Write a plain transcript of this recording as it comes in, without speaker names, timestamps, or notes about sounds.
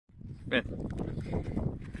Ven.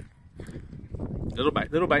 Little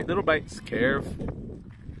bite, little bite, little bites. Careful.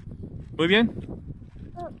 Muy bien.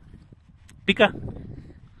 Pica.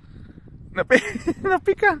 No, no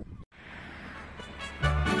pica.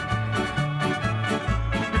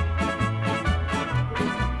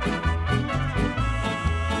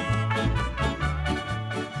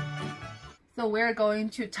 So we're going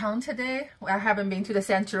to town today. I haven't been to the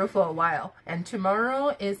Centro for a while, and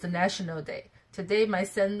tomorrow is the National Day. Today my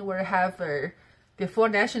son will have a before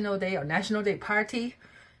National Day or National Day party,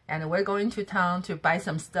 and we're going to town to buy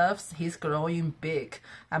some stuff. He's growing big.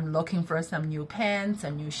 I'm looking for some new pants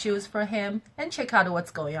and new shoes for him, and check out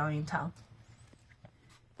what's going on in town.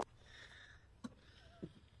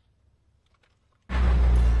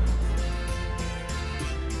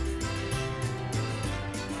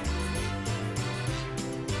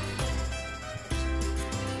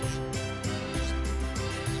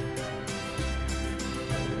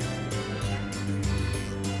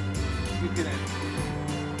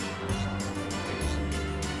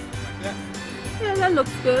 Yeah, that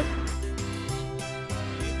looks good.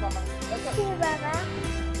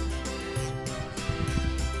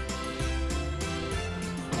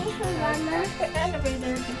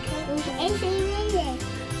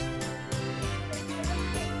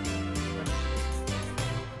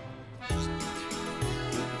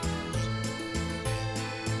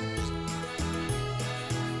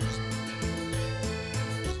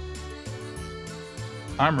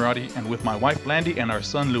 I'm Roddy, and with my wife Blandy and our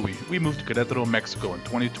son Louis, we moved to Queretaro, Mexico in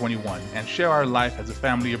 2021 and share our life as a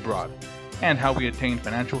family abroad and how we attained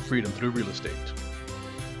financial freedom through real estate.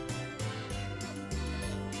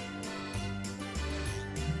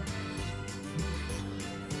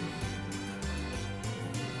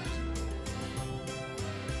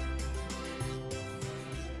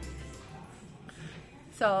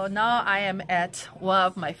 So now I am at one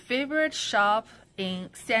of my favorite shops in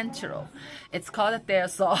Centro. It's called Del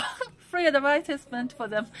Sol. Free advertisement for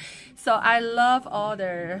them. So I love all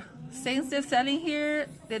the things they're selling here.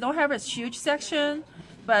 They don't have a huge section,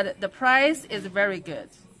 but the price is very good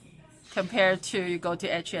compared to you go to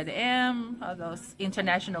H&M or those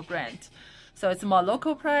international brands. So it's more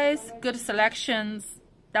local price, good selections.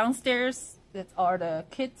 Downstairs, that's all the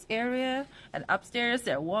kids area, and upstairs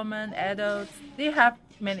they're women, adults. They have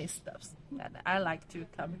many stuffs that I like to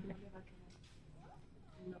come here.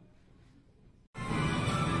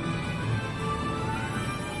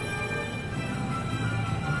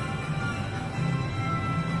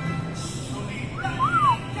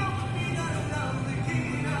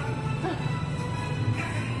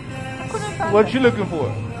 What you looking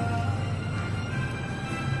for?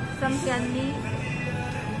 Some candy.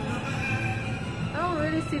 I don't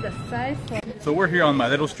really see the size. So we're here on my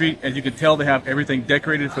little street. As you can tell, they have everything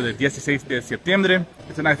decorated for the 16 de septiembre.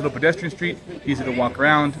 It's a nice little pedestrian street, easy to walk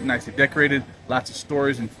around, nicely decorated, lots of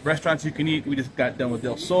stores and restaurants you can eat. We just got done with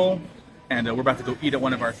Del Sol, and we're about to go eat at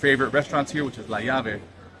one of our favorite restaurants here, which is La Llave.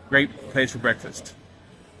 Great place for breakfast.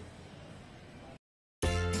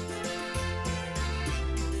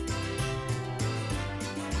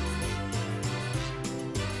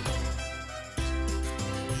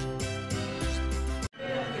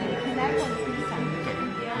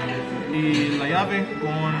 Y la llave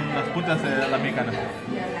con las puntas de la mexicana,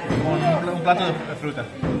 con un plato de fruta.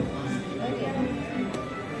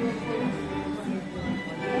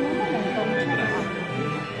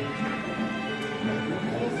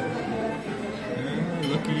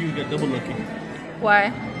 Lucky you, got double lucky.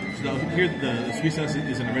 Why? So here the sweet sauce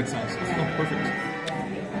is in a red sauce. Oh, perfect.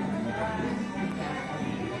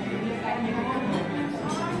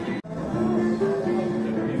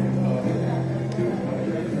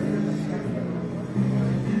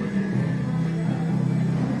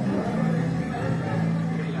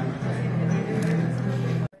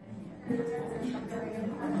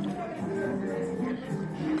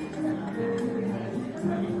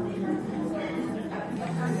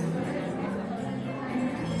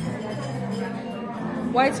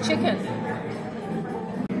 White chicken.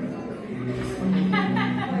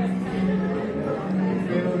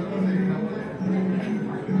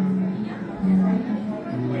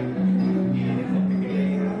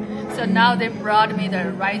 So now they brought me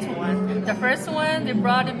the right one. The first one, they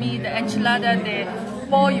brought me the enchilada de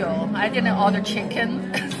pollo. I didn't order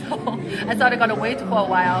chicken, so I thought I gotta wait for a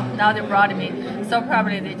while. Now they brought me, so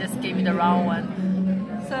probably they just gave me the wrong one.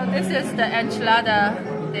 So this is the enchilada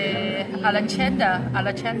de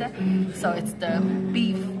alachenda, so it's the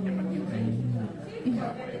beef.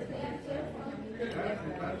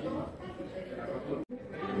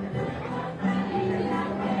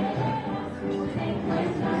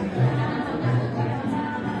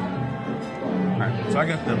 So I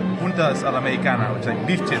got the puntas a la mexicana, which is like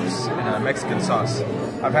beef tips in a Mexican sauce.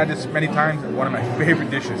 I've had this many times. It's one of my favorite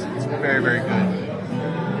dishes. It's very, very good.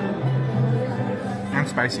 And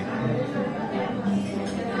spicy.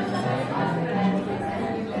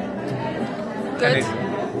 Good.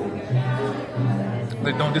 And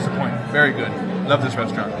they don't disappoint. Very good. Love this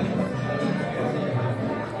restaurant.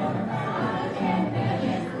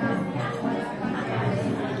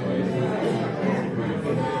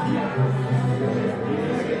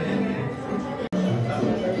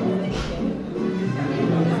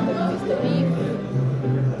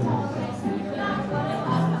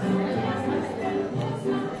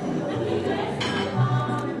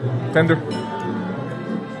 Tender.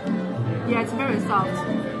 Yeah, it's very soft.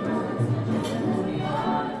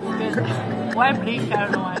 Good. Why blink? I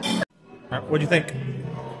don't know why. What do you think?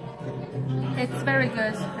 It's very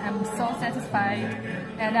good. I'm so satisfied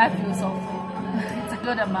and I feel so full. It's a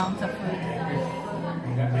good amount of food.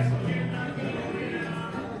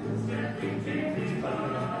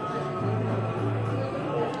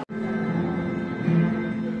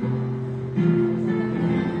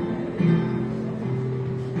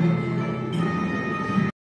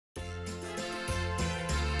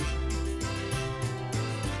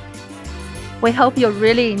 We hope you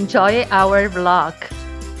really enjoy our vlog.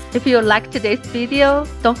 If you liked today's video,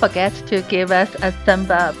 don't forget to give us a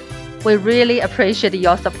thumb up. We really appreciate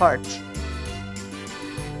your support.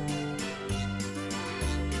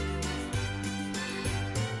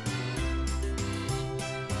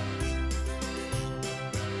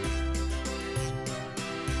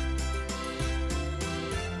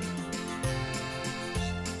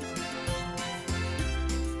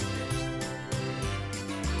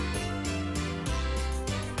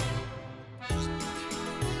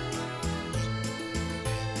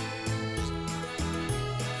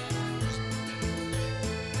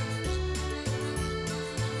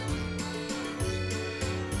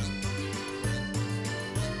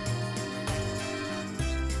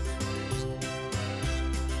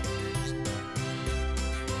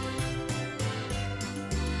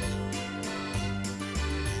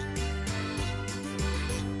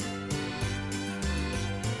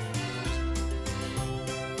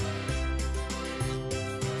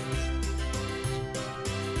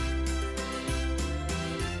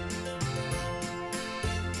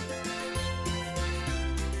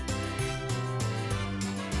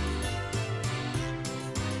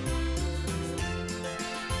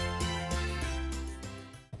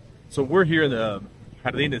 So we're here in the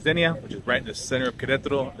Jardín de Zenia, which is right in the center of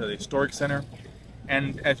Querétaro, the historic center.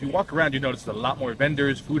 And as you walk around, you notice a lot more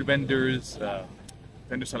vendors, food vendors,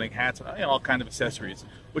 vendors selling hats, all kinds of accessories,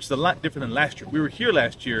 which is a lot different than last year. We were here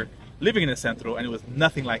last year, living in the Centro, and it was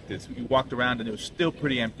nothing like this. You walked around and it was still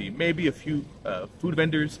pretty empty. Maybe a few food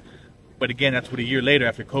vendors, but again, that's what a year later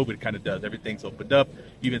after COVID kind of does. Everything's opened up.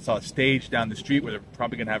 You even saw a stage down the street where they're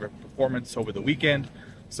probably going to have a performance over the weekend.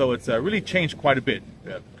 So it's really changed quite a bit.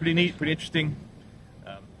 Pretty neat, pretty interesting.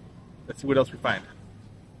 Let's see what else we find.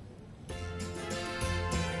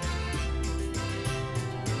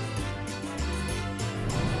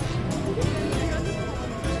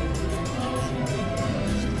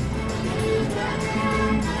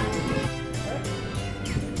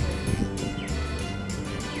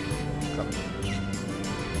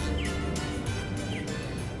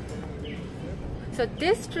 So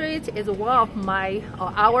this street is one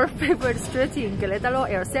of our favorite streets in Querétaro,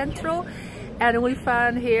 El Centro, and we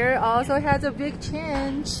found here also has a big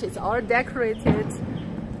change. It's all decorated,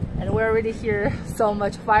 and we already hear so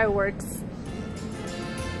much fireworks.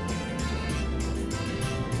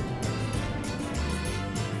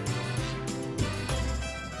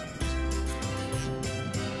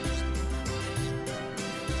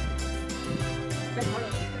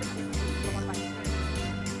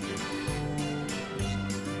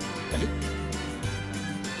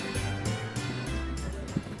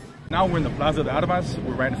 Now we're in the Plaza de Armas.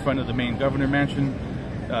 We're right in front of the main governor mansion.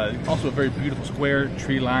 Also a very beautiful square,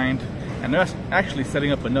 tree-lined. And they're actually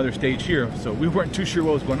setting up another stage here. So we weren't too sure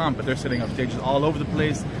what was going on, but they're setting up stages all over the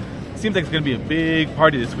place. Seems like it's going to be a big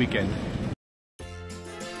party this weekend.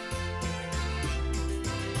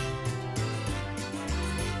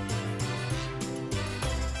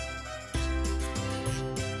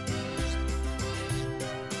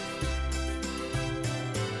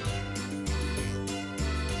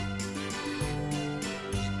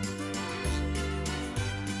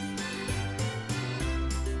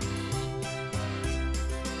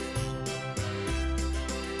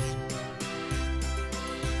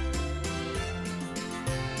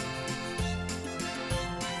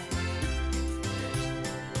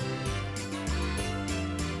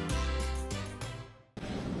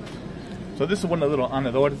 So this is one of the little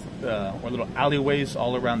andadores, or little alleyways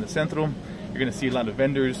all around the Centro. You're going to see a lot of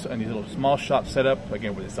vendors and these little small shops set up,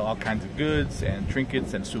 again, where they sell all kinds of goods and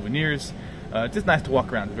trinkets and souvenirs. Just nice to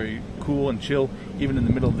walk around. It's very cool and chill, even in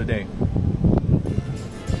the middle of the day.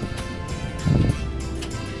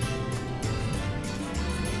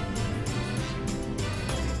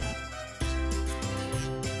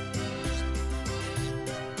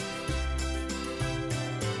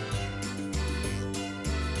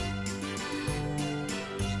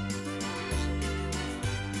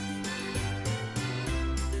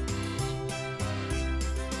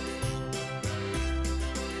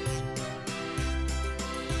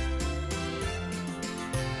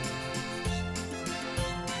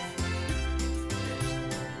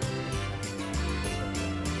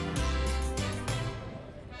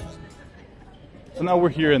 So now we're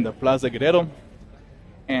here in the Plaza Queretaro,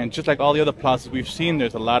 and just like all the other plazas we've seen,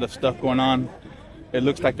 there's a lot of stuff going on. It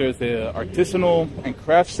looks like there's an artisanal and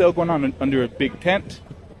craft sale going on under a big tent.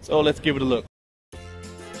 So let's give it a look.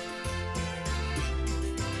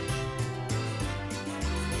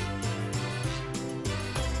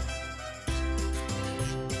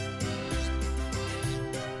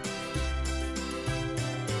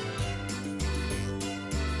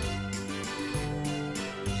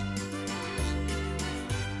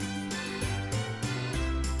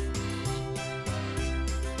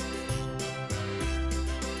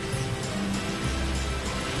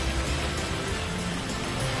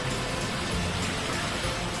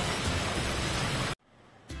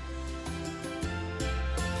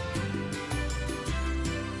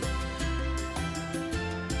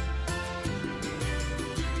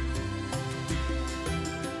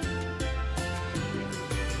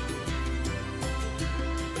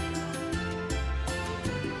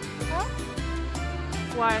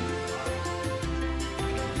 Why?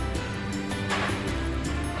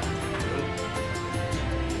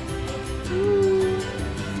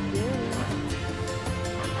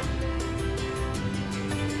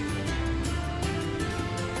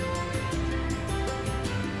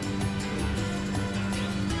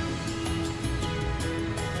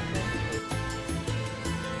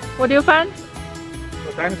 What do you find?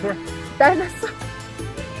 A dinosaur? Dinosaur.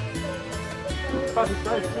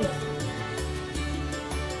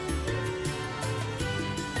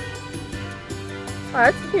 Oh,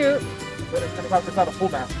 that's cute. But it's 25% a full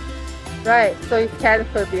mask. Right, so his cat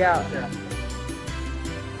could be out. Yeah.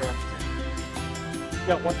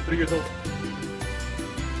 Yeah, 1 to 3 years old.